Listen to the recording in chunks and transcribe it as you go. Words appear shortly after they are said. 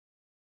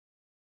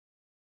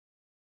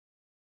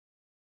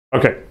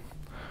Okay,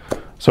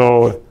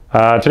 so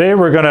today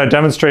we're going to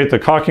demonstrate the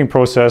cocking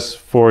process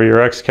for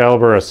your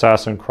Excalibur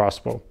Assassin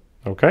crossbow.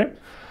 Okay,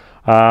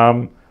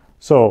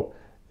 so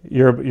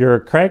your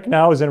crank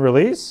now is in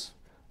release,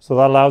 so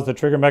that allows the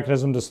trigger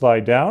mechanism to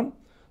slide down.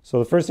 So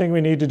the first thing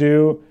we need to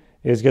do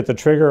is get the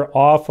trigger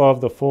off of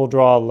the full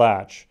draw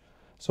latch.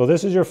 So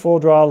this is your full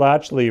draw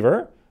latch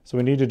lever, so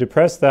we need to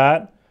depress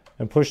that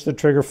and push the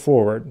trigger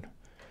forward.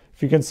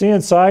 If you can see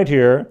inside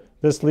here,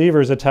 this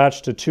lever is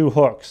attached to two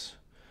hooks.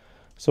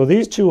 So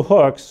these two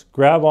hooks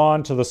grab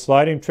on to the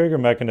sliding trigger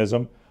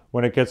mechanism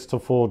when it gets to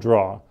full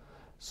draw.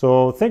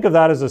 So think of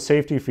that as a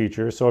safety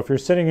feature. So if you're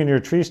sitting in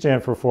your tree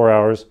stand for 4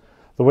 hours,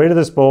 the weight of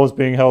this bow is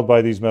being held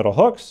by these metal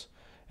hooks.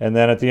 And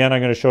then at the end, I'm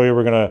going to show you,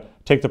 we're going to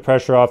take the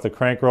pressure off the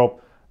crank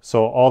rope.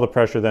 So all the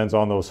pressure then's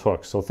on those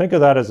hooks. So think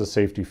of that as a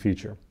safety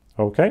feature.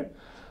 Okay.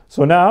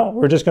 So now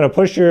we're just going to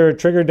push your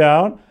trigger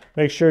down.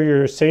 Make sure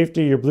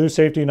your blue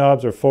safety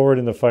knobs are forward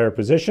in the fire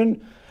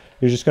position.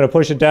 You're just going to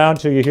push it down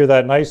till you hear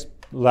that nice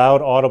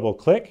loud audible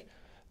click.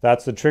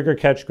 That's the trigger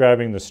catch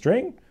grabbing the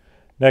string.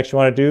 Next you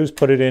want to do is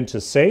put it into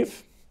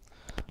safe.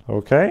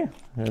 Okay,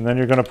 and then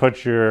you're going to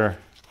put your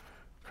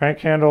crank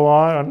handle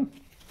on.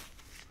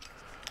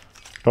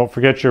 Don't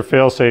forget your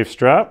fail-safe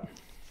strap.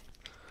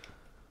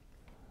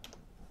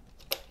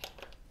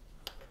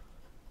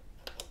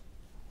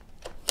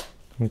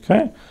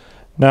 Okay,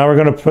 now we're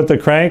going to put the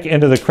crank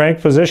into the crank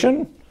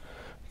position.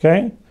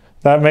 Okay,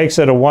 that makes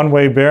it a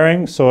one-way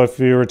bearing, so if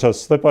you were to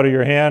slip out of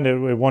your hand, it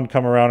won't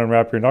come around and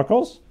wrap your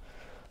knuckles.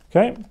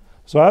 Okay,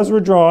 so as we're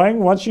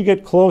drawing, once you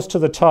get close to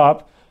the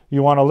top,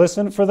 you want to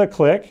listen for the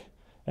click,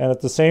 and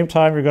at the same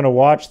time, you're going to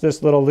watch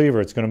this little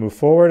lever. It's going to move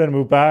forward and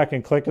move back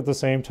and click at the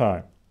same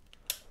time.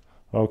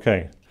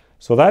 Okay,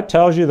 so that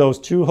tells you those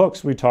two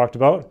hooks we talked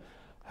about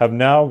have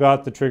now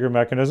got the trigger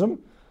mechanism,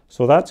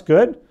 so that's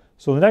good.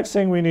 So the next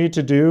thing we need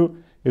to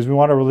do is we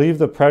want to relieve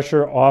the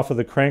pressure off of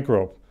the crank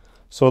rope.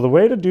 So the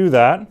way to do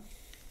that,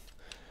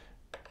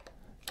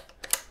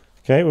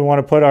 okay, we want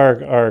to put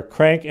our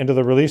crank into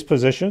the release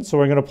position. So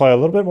we're going to apply a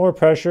little bit more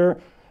pressure.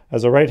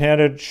 As a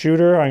right-handed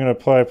shooter, I'm going to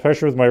apply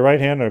pressure with my right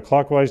hand in a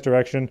clockwise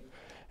direction.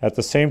 At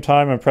the same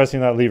time, I'm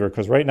pressing that lever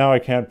because right now I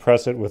can't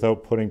press it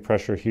without putting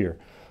pressure here.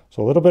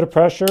 So a little bit of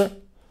pressure,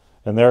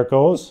 and there it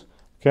goes.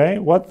 Okay,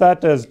 what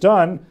that has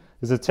done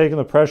is it's taken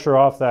the pressure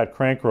off that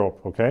crank rope.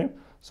 Okay,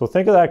 so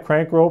think of that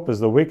crank rope as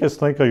the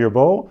weakest link of your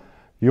bow.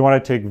 You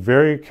want to take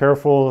very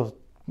careful,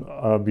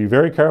 be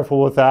very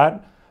careful with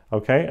that.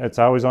 Okay, it's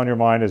always on your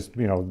mind is,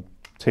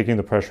 taking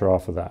the pressure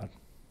off of that.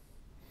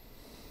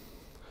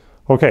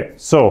 Okay,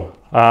 so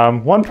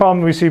one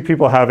problem we see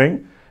people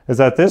having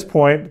is at this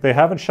point, they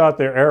haven't shot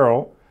their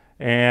arrow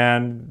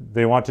and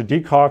they want to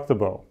decock the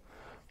bow.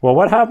 Well,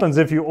 what happens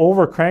if you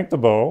over crank the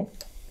bow?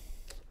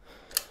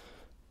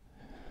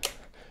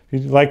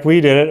 Like we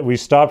did it, we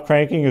stopped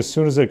cranking as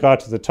soon as it got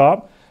to the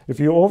top. If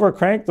you over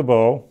crank the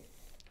bow,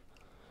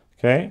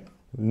 okay,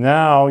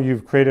 now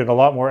you've created a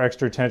lot more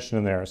extra tension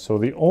in there. So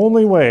the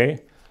only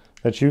way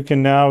that you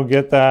can now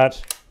get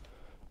that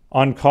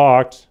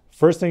uncocked,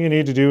 first thing you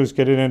need to do is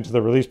get it into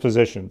the release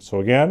position.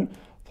 So again,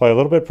 apply a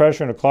little bit of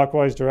pressure in a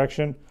clockwise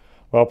direction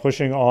while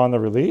pushing on the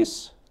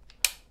release.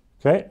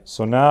 Okay,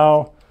 so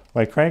now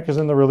my crank is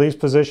in the release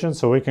position,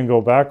 so we can go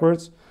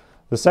backwards.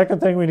 The second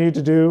thing we need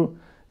to do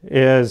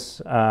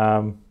is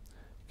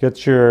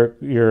get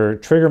your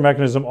trigger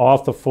mechanism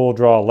off the full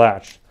draw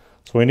latch.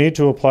 So we need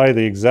to apply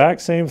the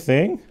exact same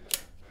thing.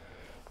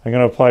 I'm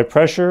going to apply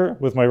pressure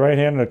with my right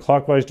hand in a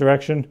clockwise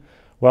direction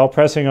while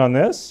pressing on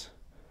this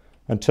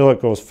until it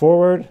goes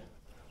forward.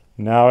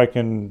 Now I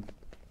can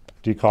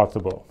decock the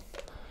bow.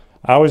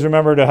 Always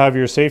remember to have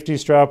your safety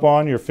strap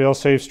on, your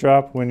fail-safe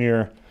strap when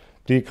you're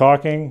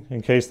decocking.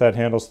 In case that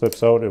handle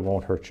slips out, it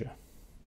won't hurt you.